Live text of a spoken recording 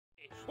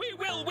We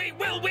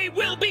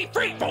will be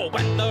free! For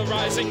when the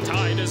rising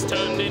tide is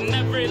turned in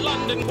every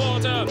London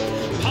quarter,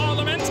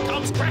 Parliament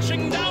comes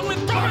crashing down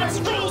with Robert's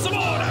Rules of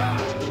Order!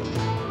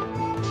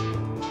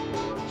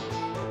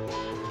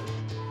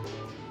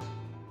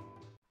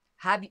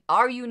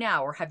 Are you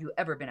now, or have you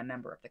ever been a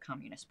member of the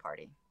Communist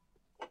Party?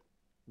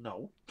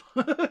 No.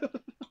 I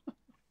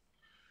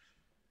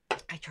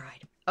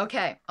tried.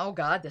 Okay. Oh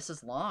God, this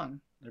is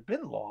long. They've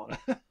been long.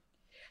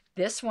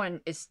 This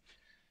one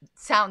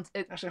sounds.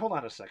 Actually, hold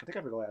on a second. Take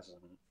off your glasses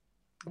a minute.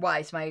 Why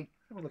is my?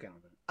 Let me look at them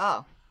a minute.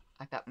 Oh,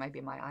 I thought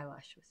maybe my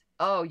eyelash was.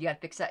 Oh, you gotta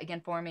fix that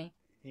again for me.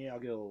 Yeah, I'll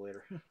get it a little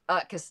later.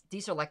 Because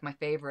these are like my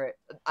favorite.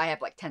 I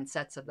have like 10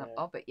 sets of them. Yeah.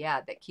 Oh, but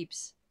yeah, that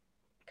keeps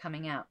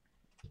coming out.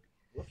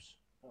 Whoops.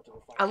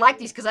 I like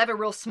these because I have a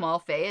real small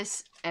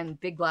face and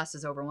big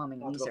glasses overwhelming.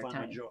 These are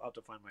tiny. I'll have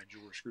to find my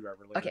jeweler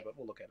screwdriver later, Okay. but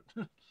we'll look at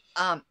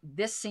it.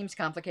 This seems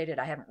complicated.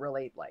 I haven't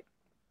really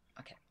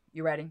Okay,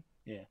 you ready?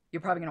 Yeah.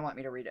 You're probably gonna want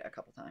me to read it a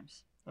couple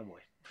times. Oh boy.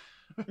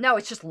 No,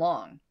 it's just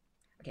long.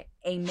 Okay,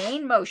 a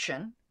main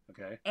motion.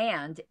 Okay.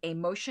 And a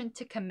motion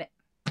to commit.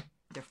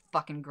 Their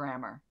fucking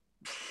grammar.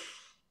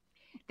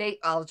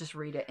 I'll just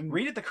read it and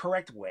read it the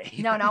correct way.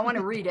 No, I want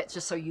to read it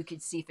just so you can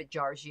see if it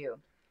jars you.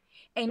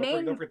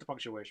 Don't forget the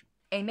punctuation.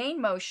 A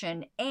main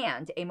motion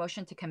and a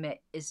motion to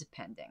commit is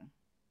pending.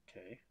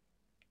 Okay.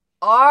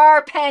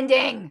 Are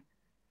pending.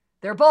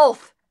 They're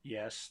both.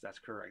 Yes, that's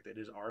correct. It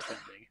is are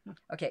pending.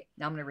 Okay,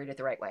 now I'm going to read it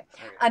the right way.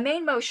 Okay. A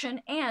main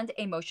motion and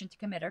a motion to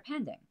commit are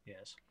pending.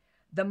 Yes.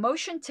 The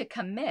motion to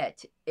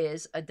commit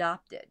is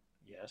adopted.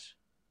 Yes.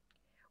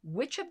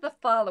 Which of the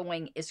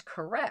following is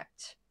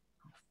correct?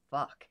 Oh,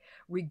 fuck.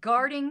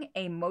 Regarding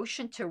a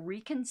motion to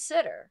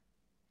reconsider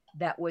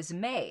that was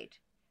made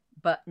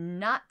but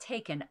not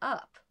taken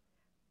up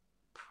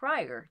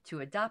prior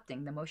to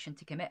adopting the motion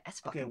to commit. That's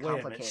fucking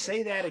complicated. Wait a minute.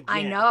 Say that again.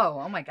 I know.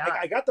 Oh my God.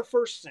 I got the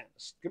first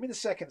sentence. Give me the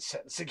second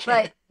sentence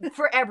again. But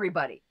for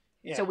everybody.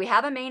 Yeah. So we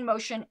have a main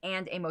motion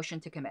and a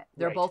motion to commit.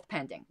 They're Right. both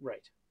pending.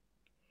 Right.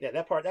 Yeah,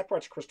 that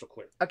part's crystal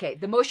clear. Okay,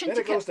 the motion Then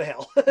to it goes to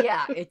hell.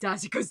 Yeah, it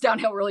does. It goes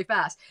downhill really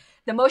fast.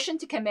 The motion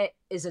to commit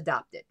is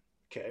adopted.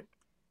 Okay.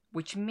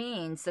 Which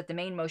means that the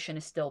main motion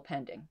is still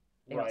pending.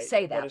 They Right. don't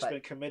say that, But it's but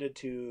been committed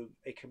to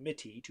a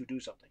committee to do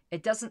something.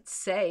 it doesn't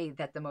say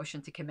that the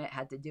motion to commit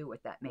had to do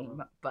with that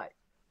main. But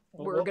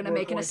Well, we're going to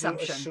make an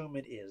assumption. Assume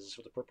it is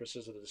for the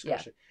purposes of the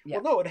discussion. Yeah.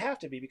 Well, no, it'd have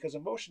to be because a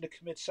motion to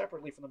commit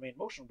separately from the main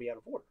motion would be out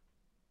of order.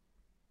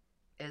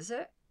 Is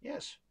it?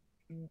 Yes,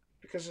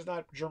 because it's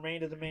not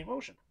germane to the main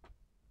motion.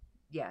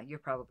 Yeah, you're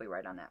probably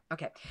right on that.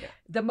 Okay. Yeah.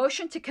 The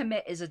motion to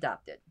commit is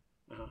adopted.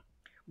 Uh-huh.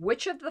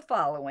 Which of the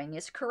following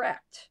is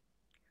correct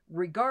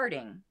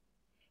regarding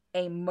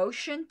a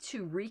motion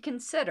to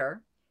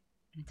reconsider?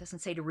 And it doesn't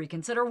say to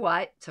reconsider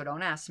what, so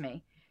don't ask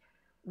me.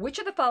 Which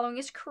of the following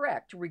is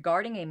correct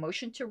regarding a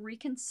motion to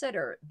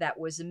reconsider that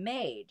was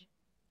made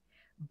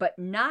but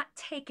not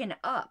taken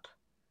up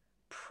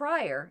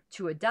prior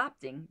to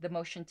adopting the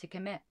motion to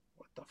commit?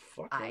 What the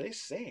fuck are they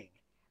saying?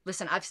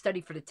 Listen, I've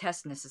studied for the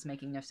test and this is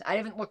making no sense. I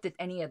haven't looked at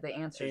any of the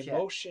answers yet. A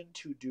motion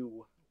to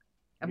do...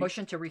 A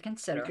motion to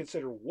reconsider.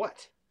 Reconsider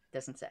what?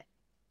 Doesn't say.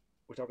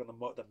 We're talking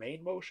the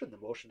main motion, the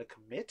motion to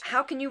commit?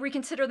 How can you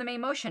reconsider the main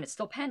motion? It's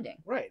still pending.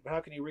 Right, but how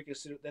can you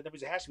reconsider... That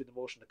means it has to be the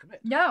motion to commit.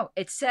 No,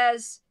 it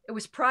says it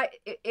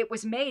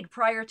was made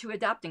prior to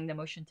adopting the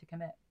motion to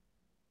commit.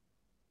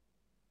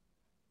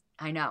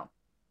 I know.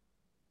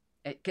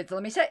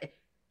 Let me say,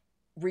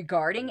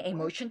 regarding a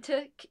motion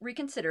to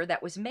reconsider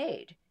that was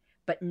made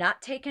but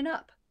not taken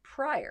up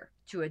prior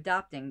to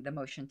adopting the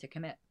motion to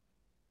commit.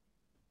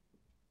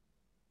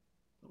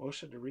 The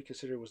motion to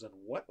reconsider was done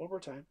what? One more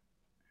time.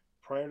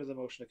 Prior to the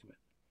motion to commit.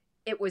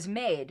 It was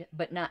made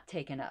but not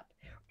taken up.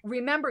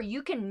 Remember,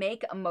 you can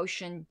make a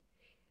motion.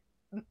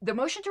 The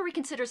motion to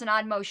reconsider is an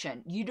odd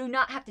motion. You do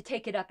not have to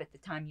take it up at the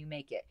time you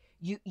make it.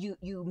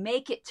 You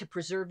make it to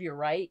preserve your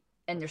right,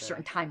 and there's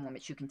certain time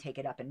limits you can take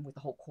it up, and with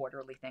the whole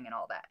quarterly thing and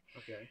all that.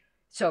 Okay.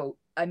 So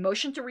a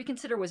motion to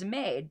reconsider was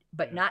made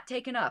but not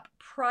taken up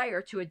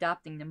prior to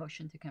adopting the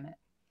motion to commit.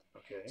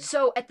 Okay.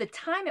 So at the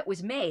time it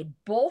was made,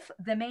 both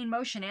the main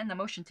motion and the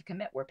motion to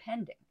commit were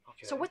pending.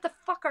 Okay. So what the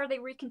fuck are they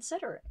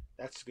reconsidering?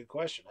 That's a good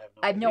question.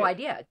 I have no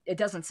idea. It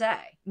doesn't say.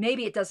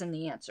 Maybe it does in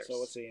the answers. So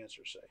what's the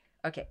answer say?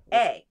 Okay.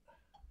 A,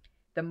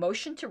 the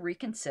motion to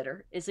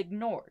reconsider is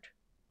ignored.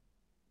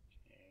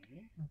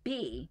 Okay.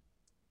 B,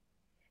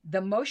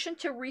 the motion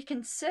to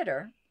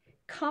reconsider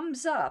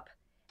comes up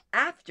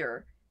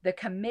after the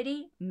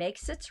committee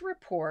makes its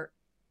report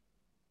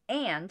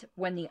and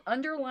when the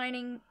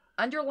underlying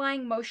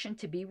motion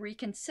to be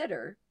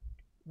reconsidered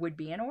would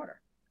be in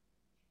order.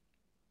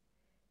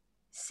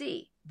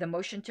 C, the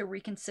motion to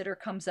reconsider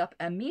comes up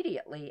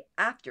immediately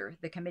after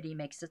the committee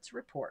makes its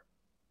report.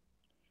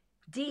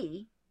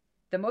 D,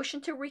 the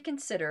motion to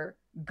reconsider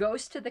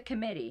goes to the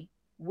committee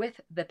with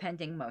the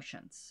pending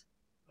motions.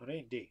 It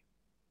ain't D.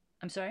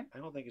 I'm sorry? I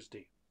don't think it's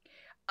D.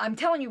 I'm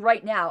telling you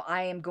right now,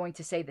 I am going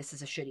to say this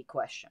is a shitty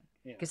question.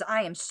 Yeah. Because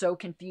I am so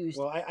confused.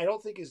 Well, I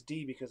don't think it's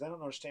D because I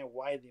don't understand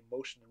why the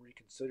motion to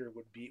reconsider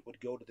would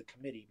go to the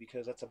committee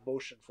because that's a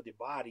motion for the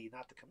body,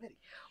 not the committee.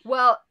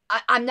 Well,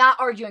 I'm not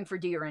arguing for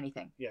D or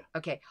anything. Yeah.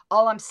 Okay.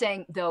 All I'm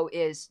saying, though,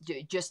 is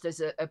just as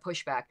a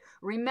pushback,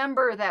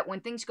 remember that when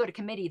things go to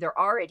committee, there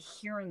are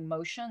adhering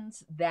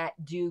motions that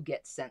do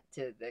get sent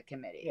to the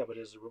committee. Yeah, but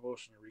is the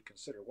motion to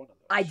reconsider one of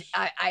those?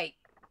 I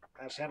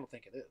don't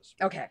think it is.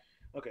 Okay.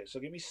 Okay, so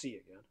give me C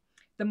again.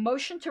 The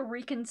motion to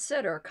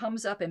reconsider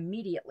comes up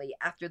immediately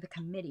after the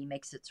committee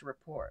makes its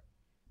report.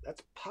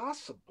 That's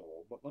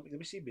possible, but let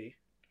me see B.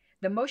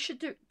 The motion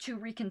to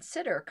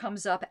reconsider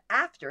comes up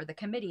after the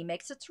committee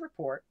makes its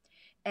report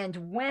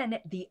and when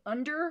the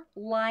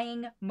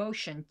underlying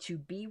motion to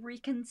be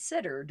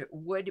reconsidered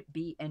would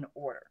be in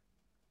order.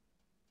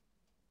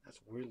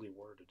 That's weirdly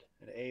worded.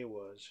 And A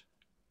was?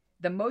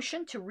 The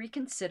motion to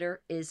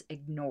reconsider is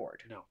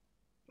ignored. No,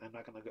 I'm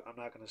not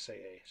gonna say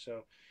A.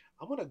 So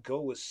I'm gonna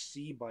go with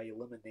C by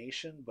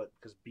elimination, but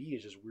because B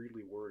is just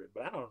weirdly worded.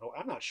 But I don't know.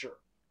 I'm not sure.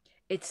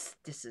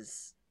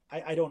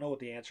 I don't know what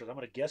the answer is. I'm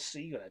gonna guess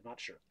C, but I'm not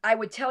sure. I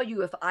would tell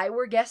you if I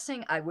were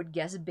guessing, I would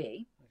guess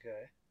B.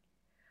 Okay.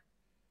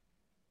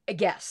 A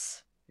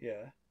guess.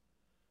 Yeah.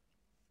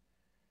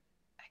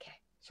 Okay.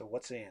 So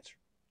what's the answer?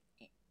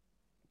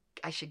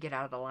 I should get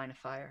out of the line of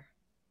fire.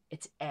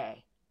 It's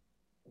A.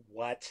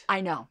 What?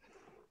 I know.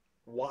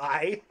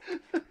 Why?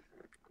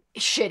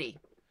 Shitty.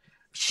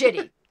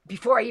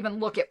 Before I even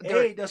look at...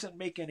 A doesn't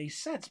make any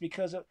sense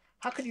because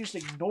how can you just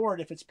ignore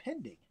it if it's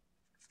pending?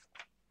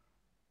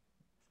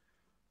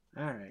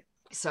 All right.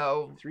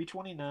 So...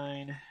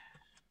 329.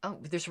 Oh,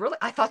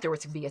 I thought there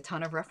was going to be a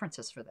ton of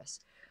references for this.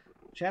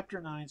 Chapter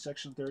 9,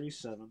 Section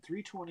 37,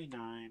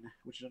 329,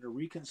 which is under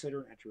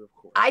reconsider and enter of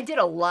court. I did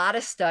a lot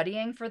of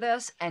studying for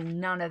this, and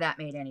none of that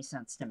made any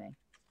sense to me.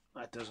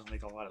 That doesn't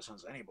make a lot of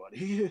sense to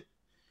anybody.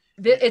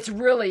 It's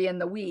really in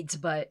the weeds,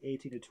 but...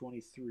 18 to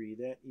 23,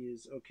 that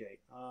is... Okay.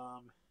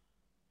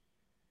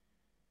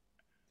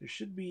 There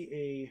should be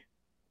a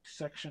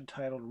section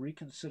titled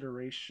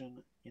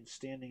Reconsideration in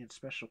Standing and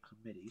Special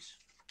Committees.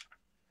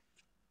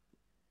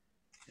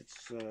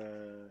 It's...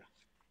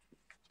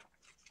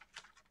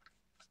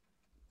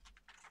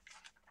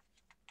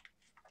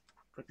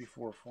 right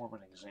before form an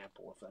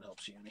example, if that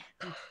helps you any.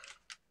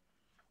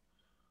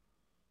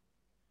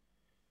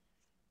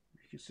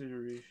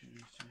 Reconsideration.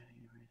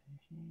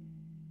 Oh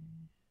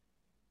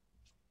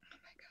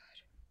my god.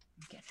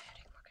 I'm getting a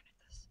headache looking at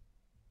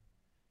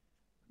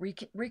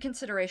this.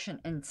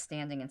 Reconsideration in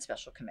standing and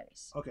special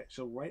committees. Okay,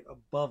 so right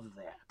above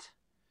that.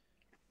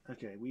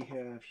 Okay, we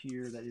have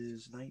here that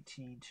is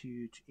 18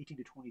 to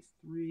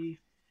 23.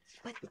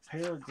 But the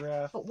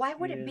paragraph. But why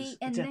would it be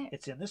in there?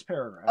 It's in this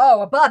paragraph.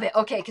 Oh, above it.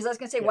 Okay, because I was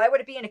going to say, why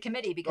would it be in a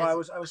committee?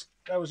 Because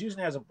I was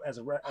using it as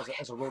a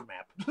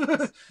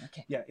roadmap.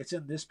 Okay. Yeah, it's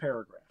in this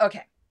paragraph.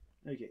 Okay.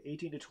 Okay,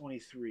 18 to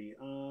 23.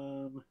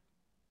 I'm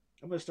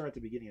going to start at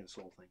the beginning of this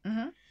whole thing.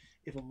 Mm-hmm.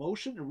 If a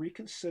motion to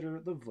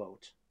reconsider the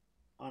vote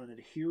on an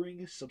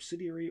adhering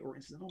subsidiary or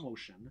incidental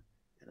motion,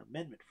 an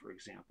amendment, for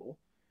example,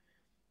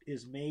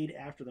 is made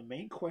after the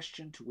main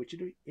question to which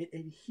it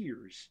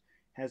adheres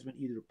has been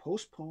either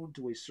postponed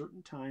to a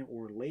certain time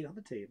or laid on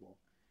the table,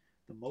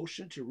 the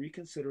motion to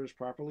reconsider is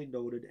properly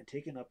noted and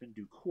taken up in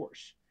due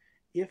course,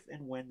 if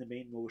and when the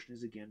main motion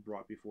is again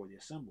brought before the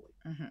assembly.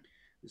 Mm-hmm.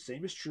 The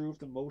same is true if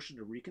the motion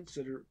to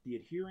reconsider the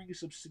adhering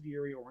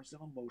subsidiary or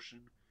incidental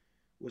motion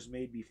was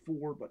made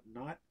before but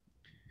not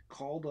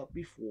called up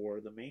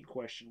before the main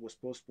question was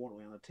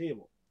postponed on the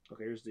table.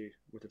 Okay, here's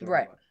what they're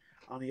talking about.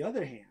 On the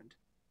other hand,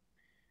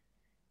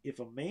 if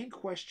a main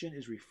question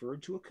is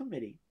referred to a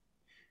committee,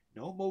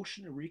 no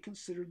motion to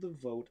reconsider the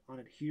vote on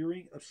an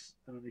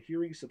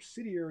adhering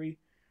subsidiary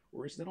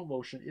or incidental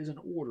motion is in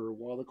order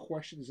while the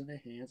question is in the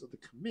hands of the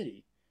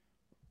committee,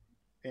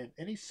 and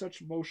any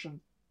such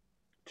motion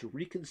to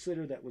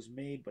reconsider that was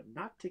made but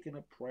not taken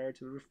up prior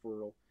to the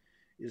referral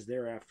is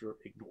thereafter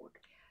ignored.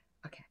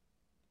 Okay.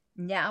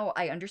 Now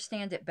I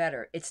understand it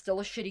better. It's still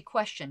a shitty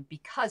question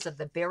because of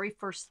the very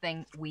first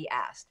thing we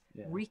asked.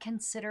 Yeah.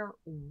 Reconsider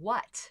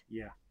what?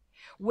 Yeah.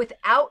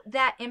 Without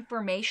that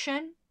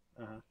information,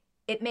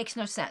 it makes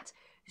no sense.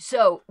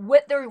 So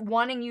what they're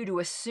wanting you to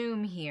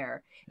assume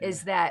here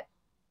is that,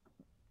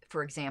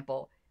 for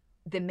example,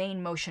 the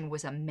main motion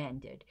was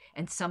amended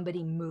and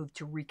somebody moved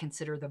to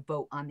reconsider the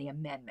vote on the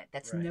amendment.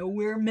 That's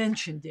nowhere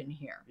mentioned in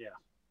here. Yeah.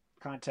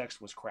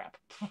 Context was crap.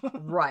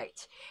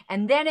 Right.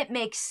 And then it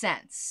makes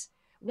sense.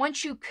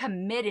 Once you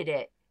committed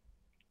it,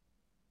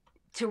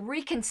 to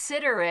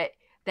reconsider it,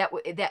 that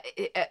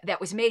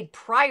was made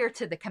prior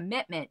to the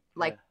commitment,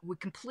 would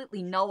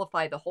completely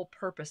nullify the whole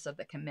purpose of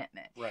the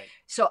commitment. Right.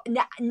 So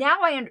now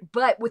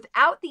but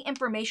without the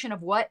information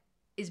of what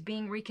is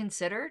being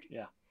reconsidered,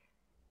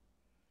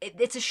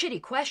 it's a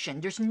shitty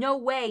question. There's no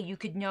way you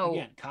could know.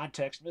 Again,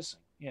 context missing.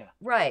 Yeah.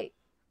 Right.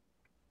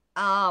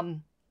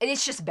 And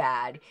it's just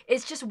bad.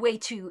 It's just way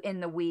too in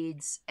the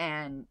weeds,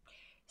 and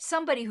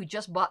somebody who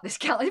just bought this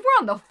calendar, we're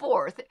on the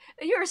 4th.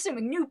 You're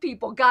assuming new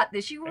people got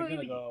this. You're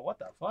gonna go, what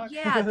the fuck?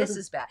 Yeah, this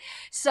is bad.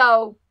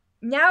 So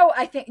now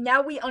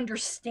now we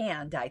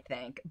understand, I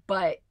think,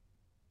 but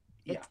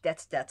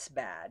that's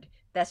bad.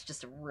 That's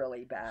just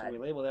really bad. So we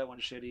label that one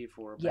shitty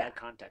for bad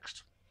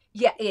context.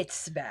 Yeah,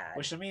 it's bad.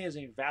 Which to me is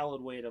a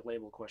valid way to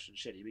label a question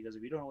shitty, because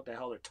if you don't know what the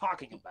hell they're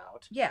talking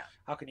about,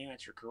 how can you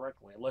answer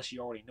correctly unless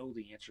you already know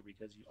the answer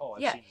because I've seen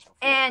this before.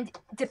 And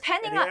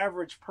depending on the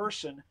average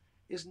person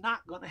is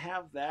not going to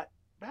have that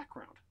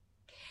background.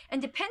 And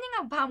depending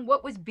upon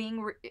what was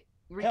being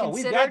reconsidered, hell,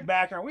 we've got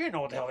background. We didn't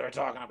know what the hell they were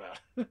talking about.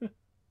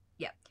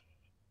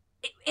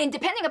 And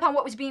depending upon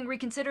what was being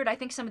reconsidered, I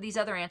think some of these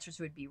other answers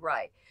would be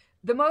right.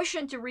 The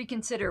motion to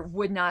reconsider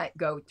would not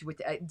go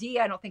with D.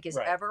 I don't think is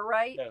ever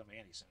right. That doesn't make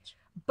any sense.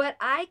 But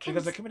I can,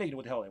 because the committee can do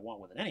what the hell they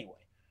want with it anyway.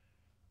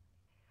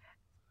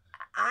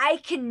 I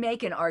can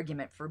make an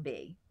argument for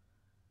B,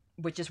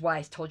 which is why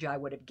I told you I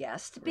would have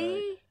guessed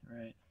B.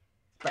 Right.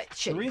 But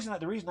the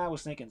reason I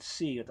was thinking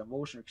C at the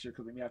motion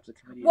because maybe after the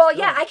committee. Well,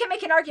 yeah, I can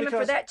make an argument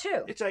for that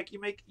too. It's like you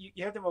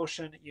have the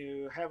motion,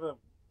 you have an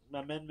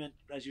amendment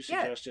as you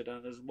suggested,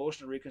 and there's a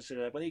motion to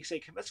reconsider that. But you can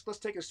say let's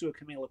take this to a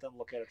committee, let them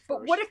look at it first.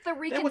 But what if the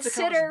reconsider?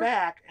 Then when it comes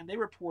back and they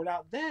report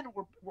out, then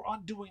we're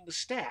undoing the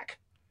stack.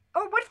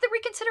 Or what if the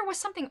reconsider was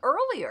something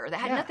earlier that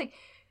had nothing?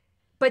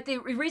 But the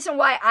reason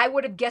why I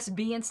would have guessed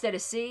B instead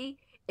of C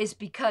is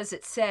because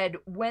it said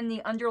when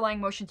the underlying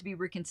motion to be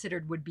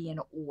reconsidered would be in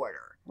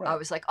order. Right. I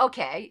was like,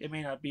 okay. It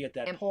may not be at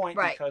that point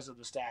because of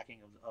the stacking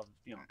of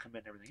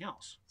commit and everything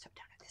else. So,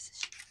 Donna, this is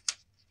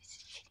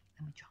shitty.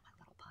 Let me draw my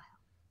little pile.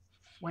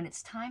 When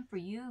it's time for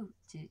you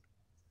to,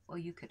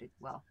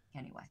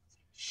 anyway.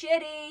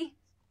 Shitty.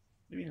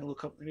 Maybe a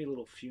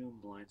little fume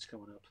lines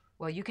coming up.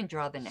 Well, you can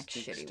draw the next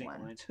shitty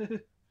one. Lines.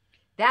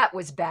 That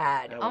was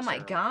bad. That was my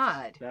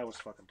God. That was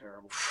fucking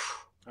terrible.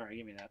 All right,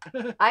 give me that.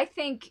 I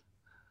think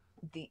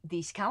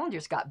these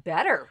calendars got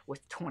better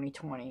with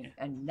 2020,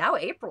 and now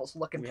April's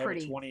looking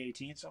pretty.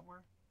 2018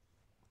 somewhere?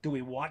 Do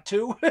we want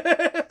to?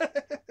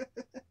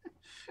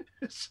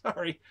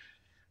 Sorry.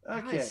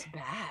 Okay. That was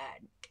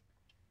bad.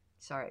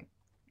 Sorry.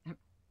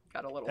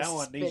 Got a little that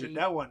one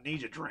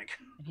needs a drink.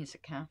 It needs a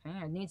caffeine.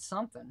 It needs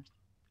something.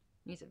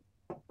 Okay.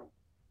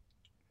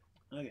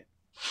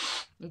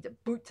 Needs a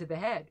boot to the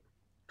head.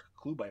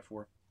 Clue by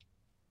 4.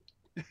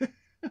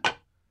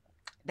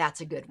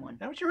 That's a good one.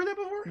 Haven't you heard that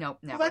before? Nope,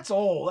 never. Well, that's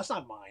old. That's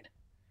not mine.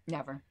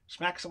 Never.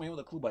 Smack somebody with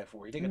a clue by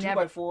 4. You take a 2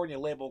 by 4 and you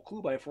label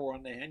clue by 4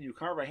 on the hand. You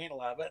carve a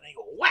handle out of it and you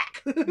go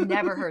whack.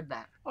 Never heard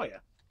that. Oh yeah.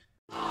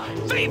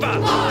 Favor!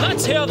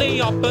 Let's hear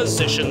the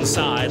opposition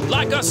side.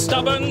 Like a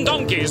stubborn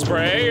donkey's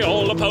bray.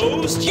 All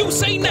opposed? You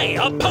say nay.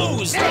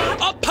 Opposed!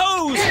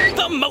 Opposed!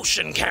 The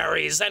motion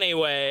carries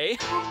anyway.